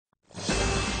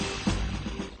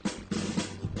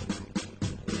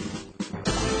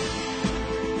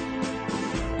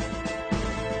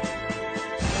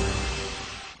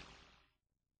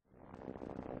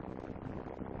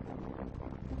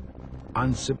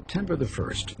On September the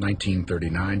 1st,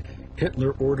 1939,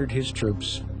 Hitler ordered his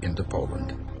troops into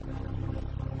Poland.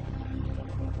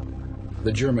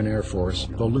 The German Air Force,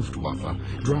 the Luftwaffe,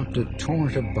 dropped a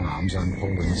torrent of bombs on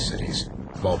Poland's cities,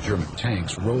 while German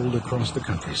tanks rolled across the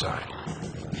countryside.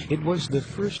 It was the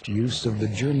first use of the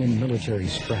German military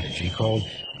strategy called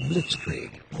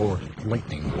Blitzkrieg, or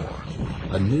Lightning War,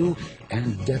 a new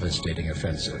and devastating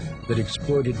offensive that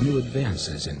exploited new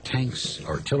advances in tanks,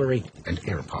 artillery, and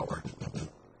air power.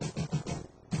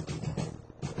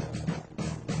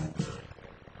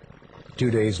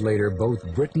 Two days later,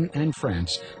 both Britain and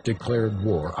France declared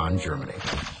war on Germany.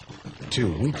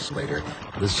 2 weeks later,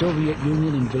 the Soviet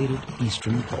Union invaded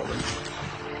eastern Poland.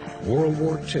 World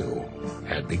War II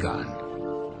had begun.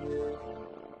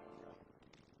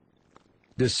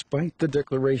 Despite the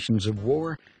declarations of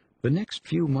war, the next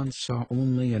few months saw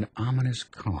only an ominous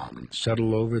calm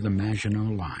settle over the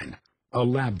Maginot Line, a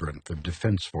labyrinth of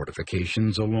defense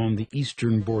fortifications along the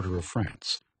eastern border of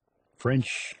France.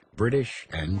 French, British,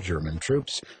 and German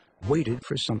troops waited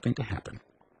for something to happen.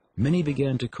 Many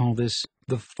began to call this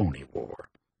the phony war.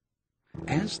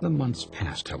 As the months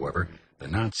passed, however, the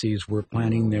Nazis were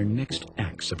planning their next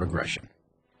acts of aggression.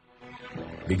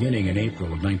 Beginning in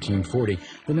April of 1940,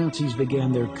 the Nazis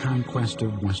began their conquest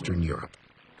of Western Europe.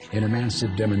 In a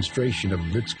massive demonstration of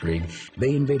Blitzkrieg,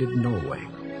 they invaded Norway,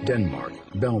 Denmark,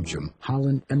 Belgium,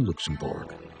 Holland, and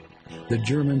Luxembourg. The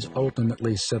Germans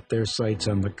ultimately set their sights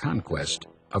on the conquest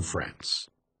of France.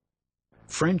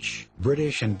 French,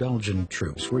 British, and Belgian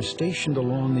troops were stationed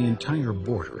along the entire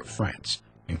border of France,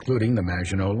 including the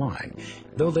Maginot Line,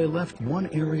 though they left one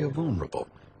area vulnerable,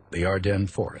 the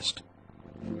Ardennes Forest.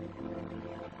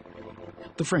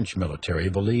 The French military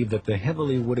believed that the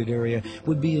heavily wooded area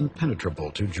would be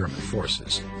impenetrable to German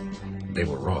forces. They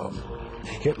were wrong.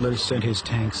 Hitler sent his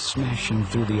tanks smashing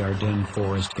through the Ardennes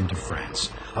Forest into France,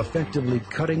 effectively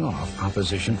cutting off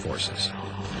opposition forces.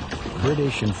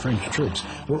 British and French troops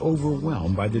were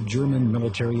overwhelmed by the German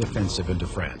military offensive into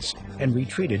France and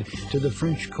retreated to the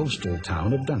French coastal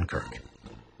town of Dunkirk.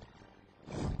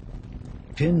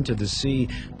 Pinned to the sea,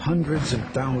 hundreds of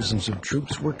thousands of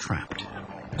troops were trapped.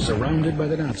 Surrounded by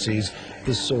the Nazis,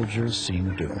 the soldiers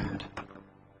seemed doomed.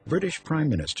 British Prime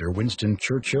Minister Winston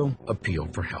Churchill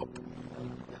appealed for help.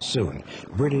 Soon,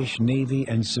 British Navy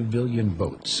and civilian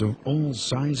boats of all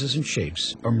sizes and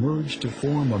shapes emerged to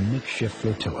form a makeshift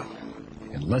flotilla.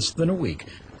 In less than a week,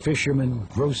 fishermen,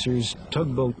 grocers,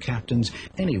 tugboat captains,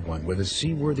 anyone with a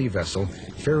seaworthy vessel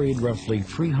ferried roughly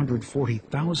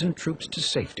 340,000 troops to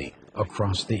safety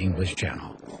across the English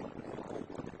Channel.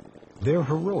 Their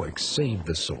heroics saved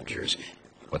the soldiers,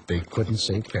 but they couldn't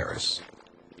save Paris.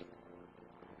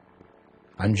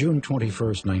 On June 21,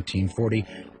 1940,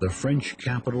 the French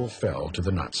capital fell to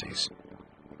the Nazis.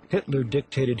 Hitler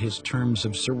dictated his terms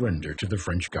of surrender to the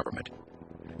French government.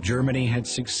 Germany had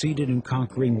succeeded in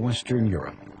conquering Western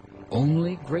Europe.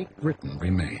 Only Great Britain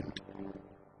remained.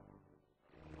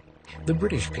 The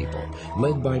British people,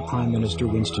 led by Prime Minister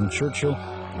Winston Churchill,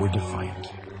 were defiant.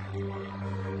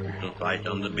 We shall fight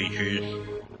on the beaches,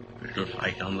 we shall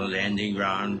fight on the landing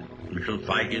ground, we shall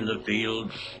fight in the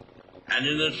fields and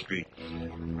in the streets,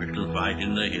 we shall fight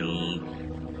in the hills,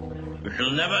 we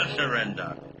shall never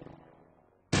surrender.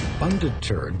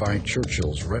 Undeterred by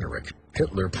Churchill's rhetoric,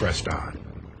 Hitler pressed on.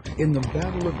 In the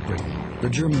Battle of Britain, the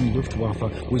German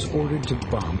Luftwaffe was ordered to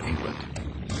bomb England.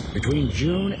 Between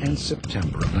June and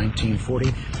September of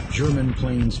 1940, German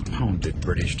planes pounded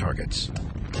British targets.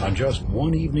 On just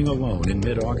one evening alone in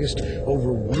mid-August,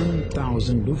 over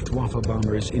 1,000 Luftwaffe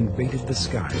bombers invaded the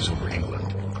skies over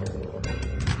England.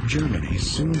 Germany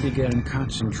soon began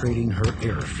concentrating her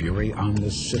air fury on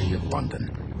the city of London.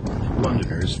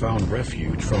 Londoners found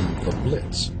refuge from the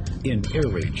Blitz in air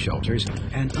raid shelters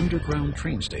and underground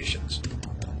train stations.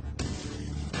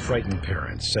 Frightened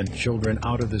parents sent children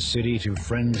out of the city to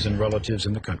friends and relatives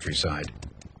in the countryside.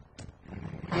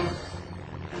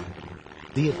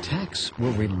 The attacks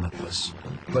were relentless,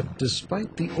 but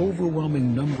despite the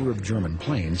overwhelming number of German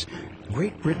planes,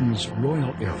 Great Britain's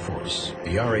Royal Air Force,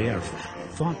 the RAF,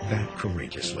 fought back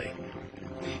courageously.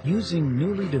 Using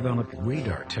newly developed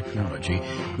radar technology,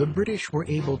 the British were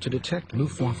able to detect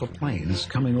Luftwaffe planes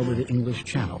coming over the English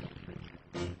Channel.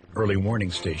 Early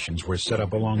warning stations were set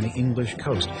up along the English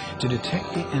coast to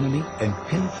detect the enemy and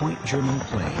pinpoint German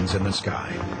planes in the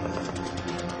sky.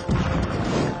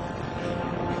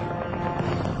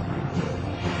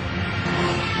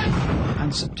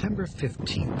 On September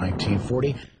 15,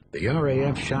 1940, the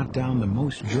RAF shot down the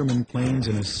most German planes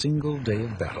in a single day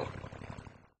of battle.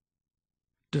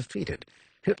 Defeated,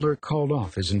 Hitler called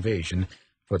off his invasion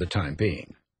for the time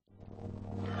being.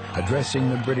 Addressing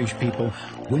the British people,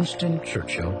 Winston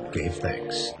Churchill gave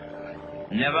thanks.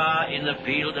 Never in the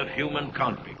field of human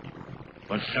conflict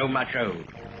was so much owed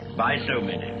by so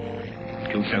many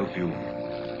to so few.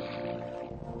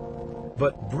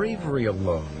 But bravery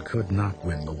alone could not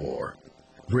win the war.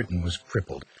 Britain was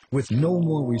crippled, with no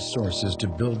more resources to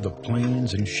build the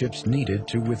planes and ships needed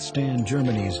to withstand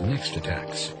Germany's next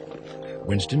attacks.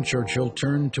 Winston Churchill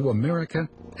turned to America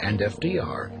and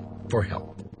FDR for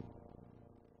help.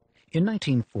 In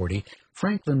 1940,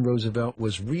 Franklin Roosevelt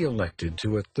was re-elected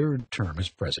to a third term as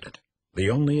president, the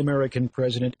only American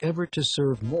president ever to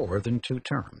serve more than 2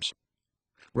 terms.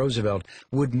 Roosevelt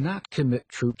would not commit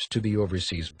troops to the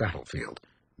overseas battlefield,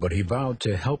 but he vowed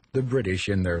to help the British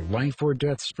in their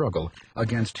life-or-death struggle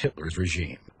against Hitler's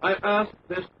regime. I ask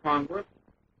this Congress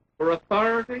for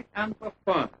authority and for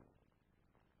funds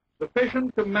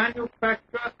sufficient to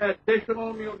manufacture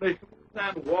additional munitions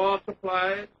and war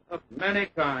supplies of many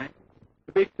kinds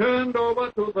to be turned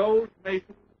over to those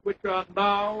nations which are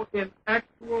now in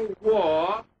actual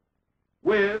war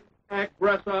with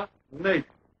aggressor nations.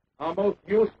 Our most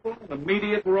useful and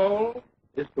immediate role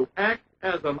is to act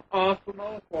as an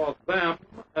arsenal for them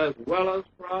as well as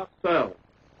for ourselves.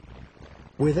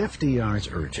 With FDR's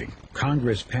urging,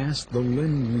 Congress passed the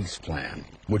Lend-Lease Plan,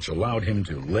 which allowed him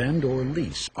to lend or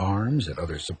lease arms and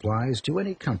other supplies to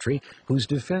any country whose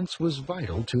defense was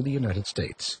vital to the United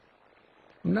States.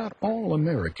 Not all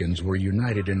Americans were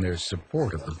united in their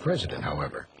support of the president,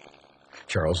 however.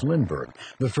 Charles Lindbergh,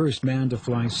 the first man to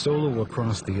fly solo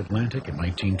across the Atlantic in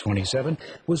 1927,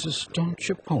 was a staunch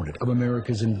opponent of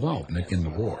America's involvement in the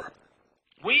war.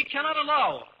 We cannot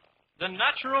allow the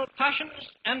natural passions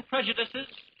and prejudices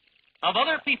of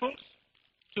other peoples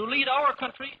to lead our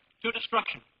country to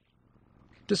destruction.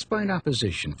 Despite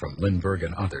opposition from Lindbergh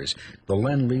and others, the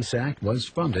Lend-Lease Act was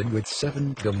funded with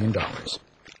 $7 billion.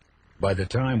 By the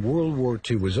time World War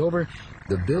II was over,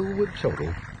 the bill would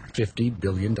total $50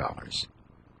 billion.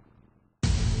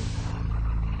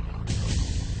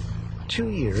 2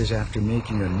 years after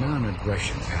making a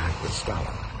non-aggression pact with Stalin,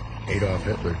 Adolf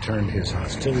Hitler turned his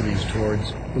hostilities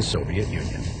towards the Soviet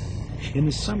Union. In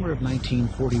the summer of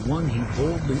 1941, he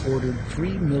boldly ordered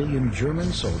 3 million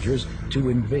German soldiers to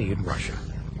invade Russia.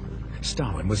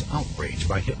 Stalin was outraged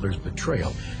by Hitler's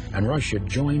betrayal, and Russia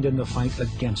joined in the fight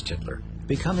against Hitler,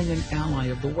 becoming an ally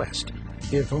of the West,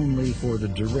 if only for the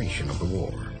duration of the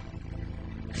war.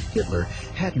 Hitler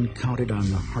hadn't counted on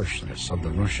the harshness of the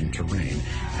Russian terrain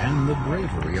and the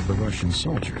bravery of the Russian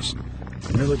soldiers.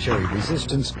 Military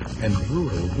resistance and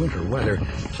brutal winter weather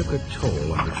took a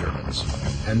toll on the Germans,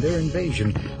 and their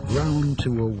invasion ground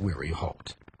to a weary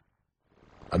halt.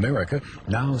 America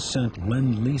now sent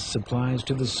Lend-Lease supplies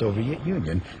to the Soviet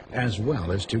Union as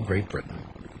well as to Great Britain.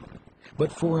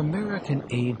 But for American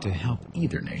aid to help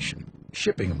either nation,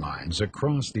 shipping lines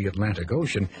across the Atlantic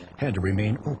Ocean had to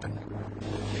remain open.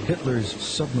 Hitler's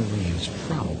submarines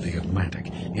prowled the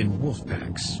Atlantic in wolf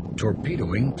packs,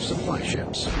 torpedoing supply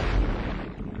ships.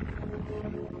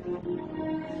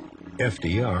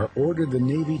 FDR ordered the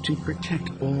Navy to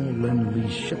protect all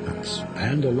Lend-Lease shipments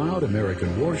and allowed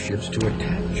American warships to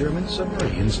attack German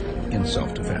submarines in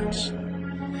self-defense.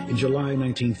 In July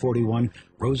 1941,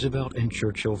 Roosevelt and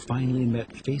Churchill finally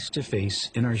met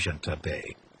face-to-face in Argenta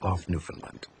Bay, off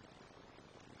Newfoundland.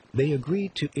 They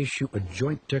agreed to issue a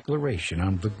joint declaration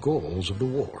on the goals of the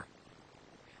war.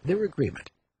 Their agreement,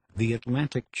 the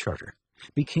Atlantic Charter,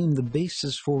 became the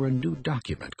basis for a new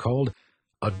document called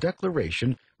a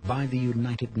Declaration by the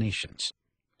United Nations,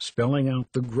 spelling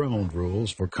out the ground rules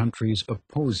for countries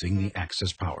opposing the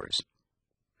Axis powers.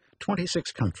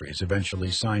 26 countries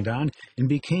eventually signed on and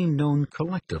became known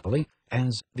collectively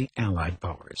as the Allied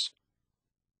powers.